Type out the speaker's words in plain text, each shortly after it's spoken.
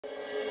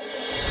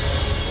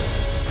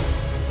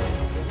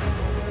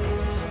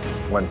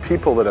When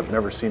people that have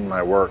never seen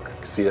my work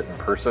see it in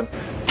person,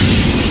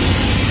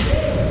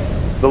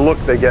 the look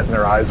they get in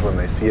their eyes when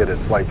they see it,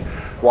 it's like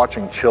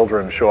watching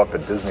children show up at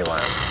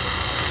Disneyland.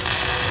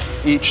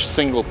 Each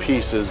single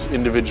piece is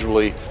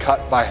individually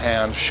cut by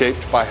hand,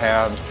 shaped by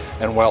hand,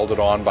 and welded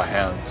on by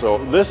hand. So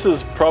this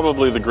is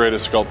probably the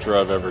greatest sculpture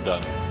I've ever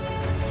done.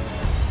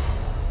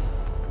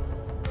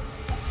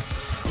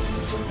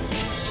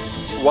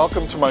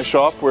 Welcome to my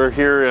shop. We're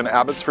here in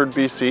Abbotsford,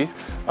 BC.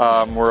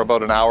 We're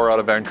about an hour out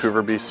of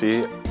Vancouver,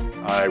 BC.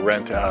 I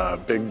rent a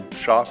big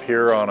shop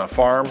here on a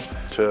farm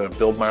to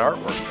build my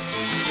artwork.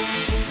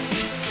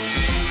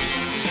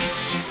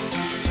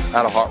 I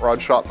had a hot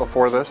rod shop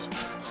before this.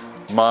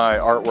 My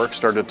artwork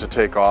started to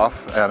take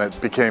off and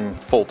it became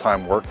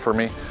full-time work for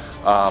me.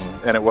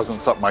 And it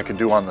wasn't something I could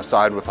do on the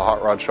side with a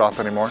hot rod shop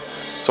anymore.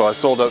 So I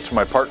sold out to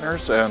my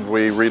partners and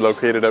we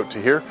relocated out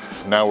to here.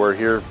 Now we're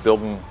here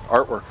building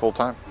artwork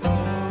full-time.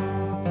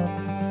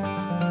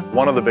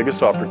 One of the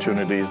biggest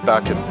opportunities,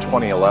 back in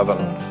 2011,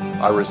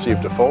 I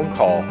received a phone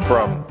call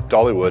from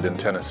Dollywood in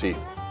Tennessee.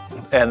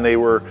 And they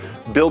were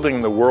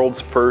building the world's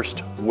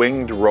first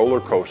winged roller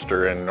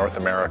coaster in North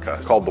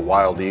America called the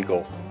Wild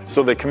Eagle.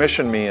 So they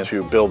commissioned me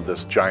to build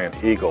this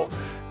giant eagle.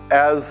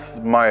 As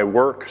my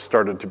work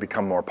started to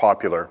become more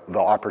popular, the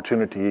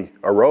opportunity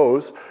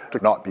arose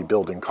to not be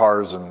building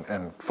cars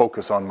and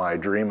focus on my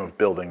dream of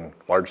building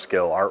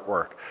large-scale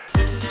artwork.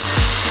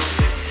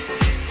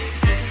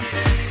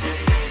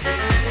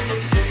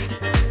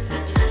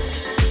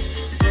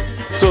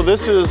 So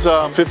this is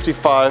a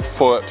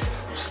 55-foot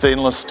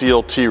stainless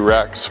steel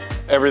T-Rex.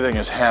 Everything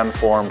is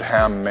hand-formed,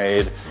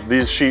 handmade.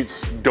 These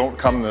sheets don't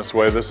come this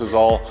way. This is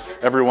all,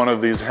 every one of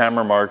these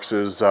hammer marks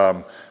is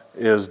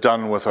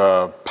done with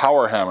a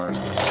power hammer.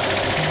 So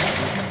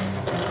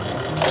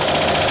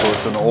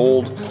it's an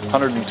old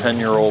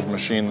 110-year-old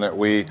machine that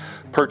we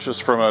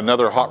purchased from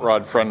another hot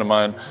rod friend of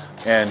mine,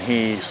 and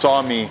he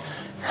saw me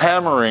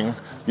hammering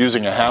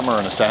using a hammer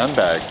and a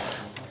sandbag.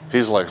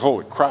 He's like,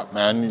 holy crap,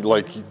 man,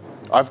 like,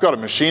 I've got a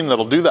machine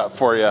that'll do that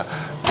for you.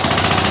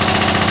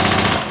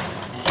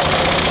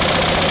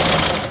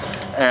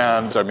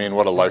 And I mean,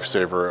 what a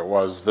lifesaver it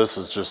was. This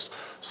is just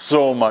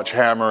so much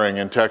hammering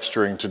and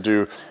texturing to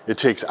do. It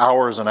takes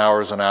hours and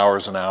hours and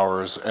hours and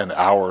hours and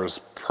hours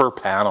per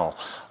panel.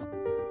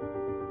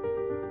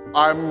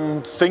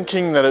 I'm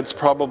thinking that it's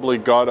probably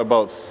got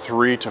about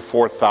 3,000 to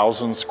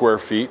 4,000 square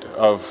feet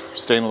of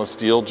stainless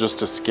steel just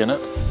to skin it.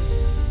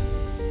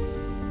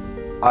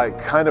 I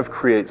kind of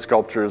create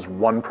sculptures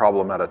one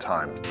problem at a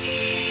time.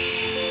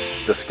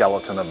 The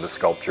skeleton of the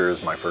sculpture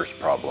is my first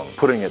problem.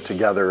 Putting it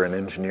together and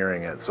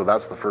engineering it, so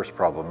that's the first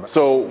problem.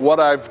 So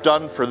what I've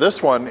done for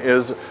this one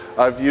is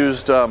I've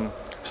used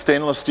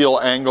stainless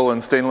steel angle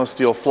and stainless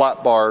steel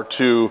flat bar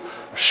to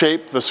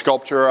shape the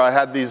sculpture. I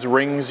had these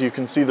rings, you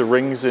can see the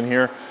rings in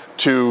here,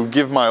 to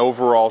give my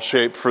overall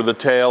shape for the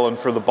tail and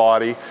for the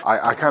body.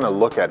 I kind of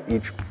look at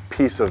each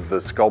piece of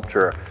the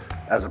sculpture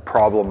as a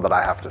problem that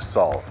I have to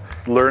solve.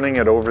 Learning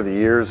it over the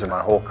years in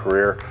my whole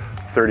career,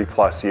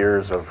 30+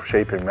 years of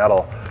shaping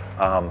metal,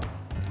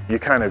 you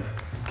kind of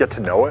get to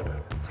know it.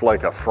 It's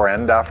like a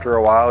friend after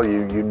a while.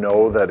 You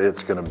know that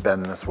it's going to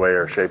bend this way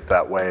or shape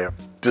that way.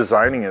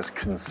 Designing is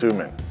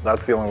consuming.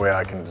 That's the only way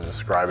I can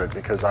describe it,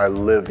 because I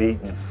live, eat,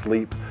 and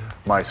sleep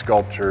my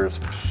sculptures.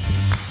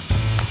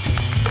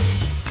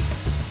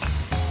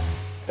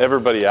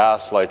 Everybody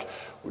asks, like,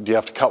 do you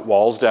have to cut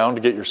walls down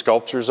to get your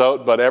sculptures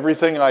out? But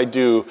everything I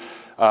do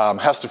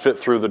has to fit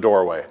through the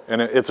doorway. And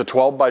it's a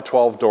 12 by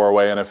 12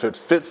 doorway, and if it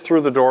fits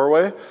through the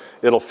doorway,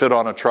 it'll fit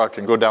on a truck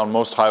and go down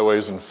most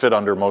highways and fit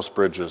under most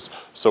bridges.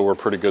 So we're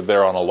pretty good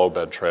there on a low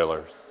bed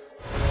trailer.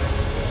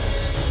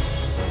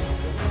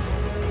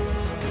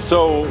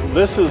 So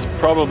this is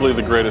probably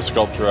the greatest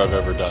sculpture I've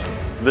ever done.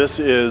 This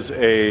is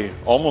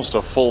almost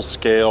a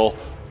full-scale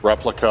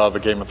replica of a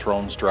Game of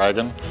Thrones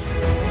dragon.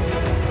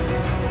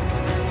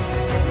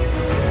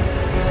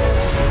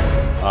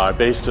 I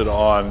based it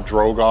on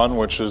Drogon,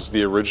 which is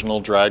the original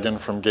dragon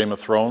from Game of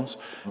Thrones.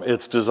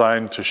 It's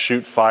designed to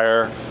shoot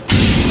fire.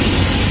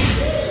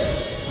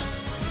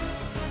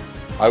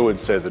 I would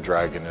say the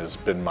dragon has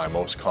been my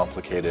most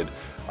complicated,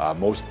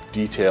 most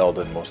detailed,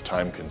 and most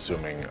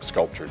time-consuming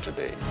sculpture to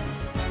date.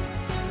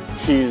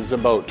 He's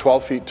about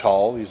 12 feet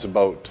tall. He's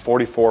about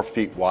 44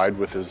 feet wide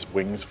with his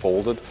wings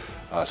folded.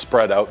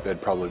 Spread out, they'd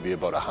probably be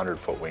about a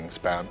 100-foot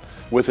wingspan.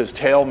 With his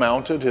tail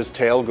mounted, his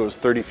tail goes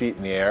 30 feet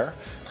in the air.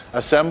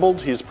 Assembled,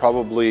 he's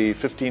probably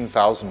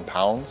 15,000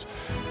 pounds.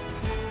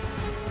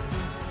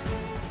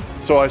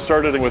 So I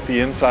started with the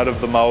inside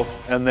of the mouth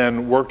and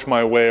then worked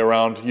my way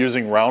around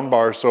using round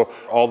bar, so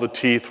all the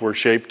teeth were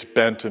shaped,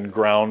 bent, and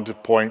ground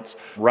points.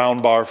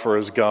 Round bar for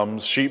his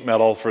gums, sheet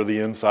metal for the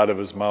inside of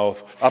his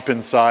mouth. Up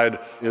inside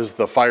is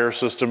the fire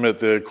system at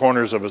the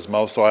corners of his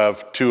mouth, so I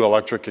have 2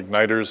 electric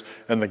igniters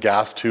and the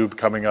gas tube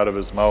coming out of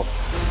his mouth.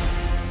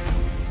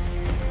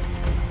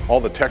 All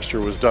the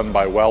texture was done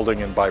by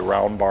welding and by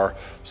round bar.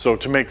 So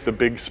to make the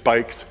big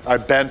spikes, I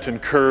bent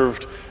and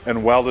curved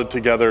and welded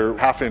together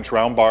 1/2-inch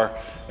round bar.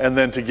 And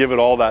then to give it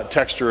all that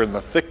texture and the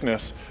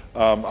thickness,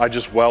 I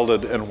just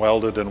welded and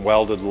welded and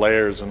welded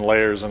layers and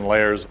layers and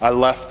layers. I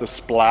left the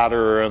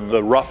splatter and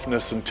the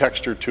roughness and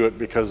texture to it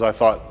because I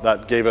thought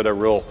that gave it a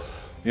real,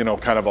 you know,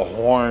 kind of a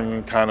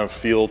horn kind of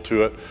feel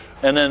to it.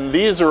 And then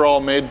these are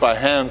all made by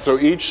hand, so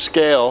each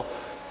scale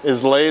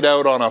is laid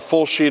out on a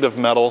full sheet of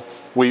metal.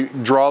 We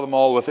draw them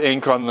all with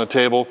ink on the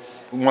table.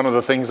 One of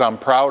the things I'm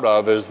proud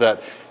of is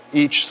that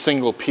each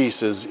single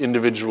piece is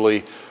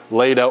individually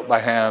laid out by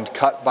hand,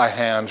 cut by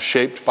hand,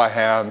 shaped by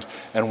hand,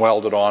 and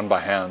welded on by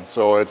hand.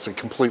 So it's a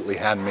completely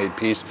handmade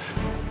piece.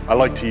 I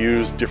like to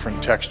use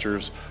different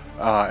textures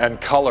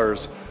and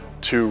colors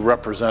to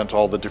represent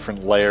all the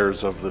different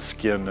layers of the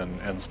skin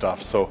and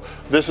stuff. So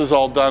this is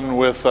all done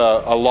with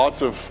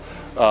lots of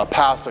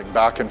passing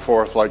back and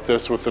forth like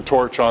this with the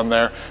torch on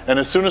there. And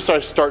as soon as I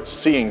start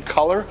seeing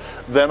color,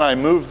 then I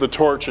move the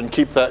torch and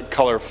keep that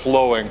color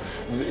flowing.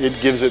 It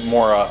gives it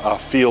more a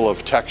feel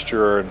of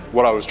texture, and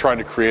what I was trying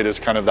to create is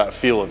kind of that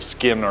feel of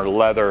skin or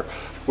leather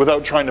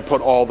without trying to put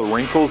all the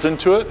wrinkles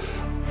into it.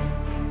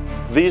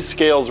 These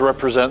scales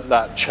represent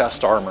that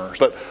chest armor.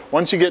 But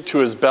once you get to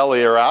his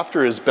belly or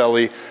after his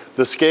belly,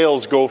 the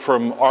scales go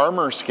from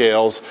armor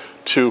scales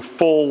to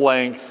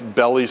full-length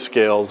belly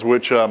scales,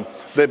 which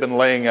they've been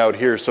laying out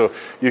here. So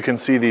you can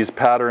see these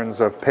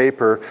patterns of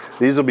paper.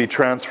 These will be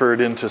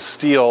transferred into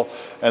steel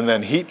and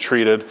then heat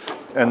treated.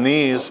 And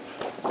these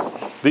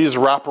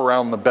wrap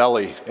around the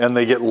belly and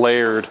they get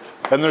layered.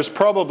 And there's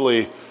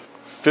probably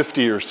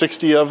 50 or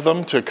 60 of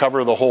them to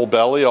cover the whole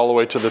belly all the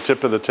way to the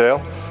tip of the tail.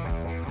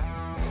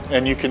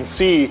 And you can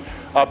see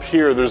up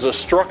here, there's a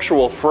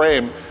structural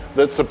frame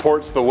that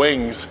supports the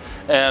wings,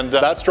 and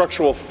that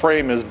structural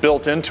frame is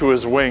built into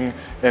his wing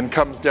and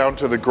comes down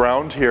to the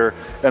ground here,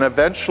 and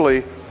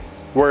eventually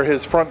where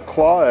his front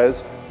claw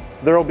is,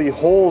 there will be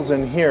holes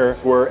in here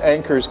where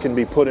anchors can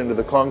be put into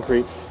the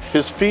concrete.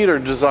 His feet are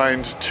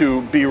designed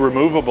to be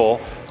removable.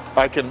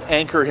 I can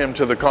anchor him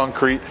to the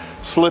concrete,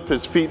 slip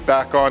his feet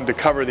back on to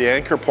cover the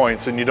anchor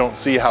points, and you don't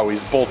see how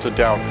he's bolted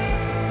down.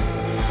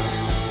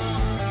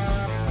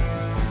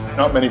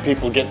 Not many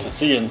people get to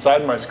see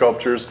inside my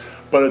sculptures,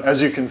 but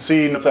as you can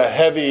see, it's a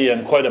heavy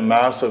and quite a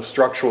massive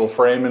structural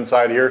frame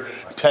inside here.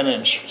 A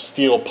 10-inch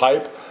steel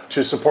pipe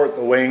to support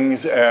the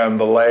wings and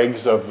the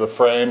legs of the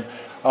frame.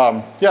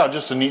 Yeah,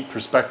 just a neat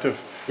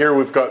perspective. Here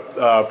we've got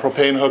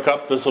propane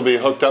hookup. This will be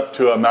hooked up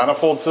to a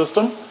manifold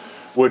system,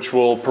 which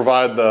will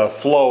provide the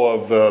flow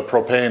of the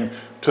propane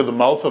to the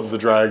mouth of the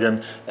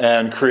dragon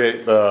and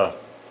create the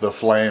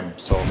flame.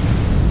 So.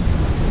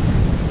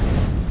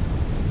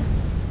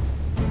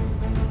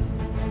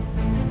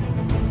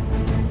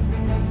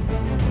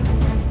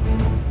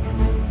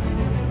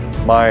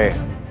 My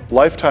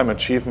lifetime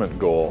achievement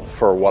goal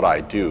for what I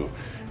do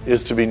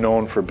is to be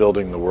known for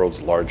building the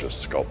world's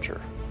largest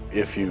sculpture.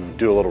 If you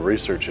do a little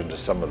research into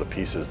some of the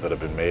pieces that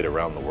have been made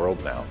around the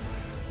world now,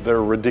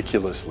 they're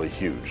ridiculously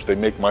huge. They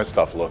make my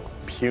stuff look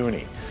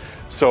puny.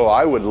 So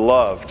I would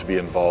love to be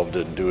involved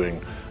in doing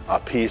a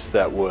piece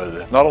that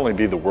would not only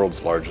be the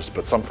world's largest,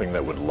 but something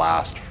that would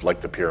last,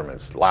 like the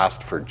pyramids,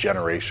 last for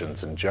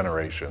generations and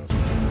generations.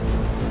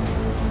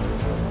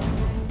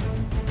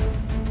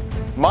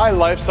 My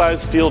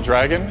life-size steel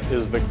dragon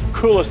is the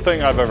coolest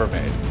thing I've ever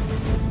made.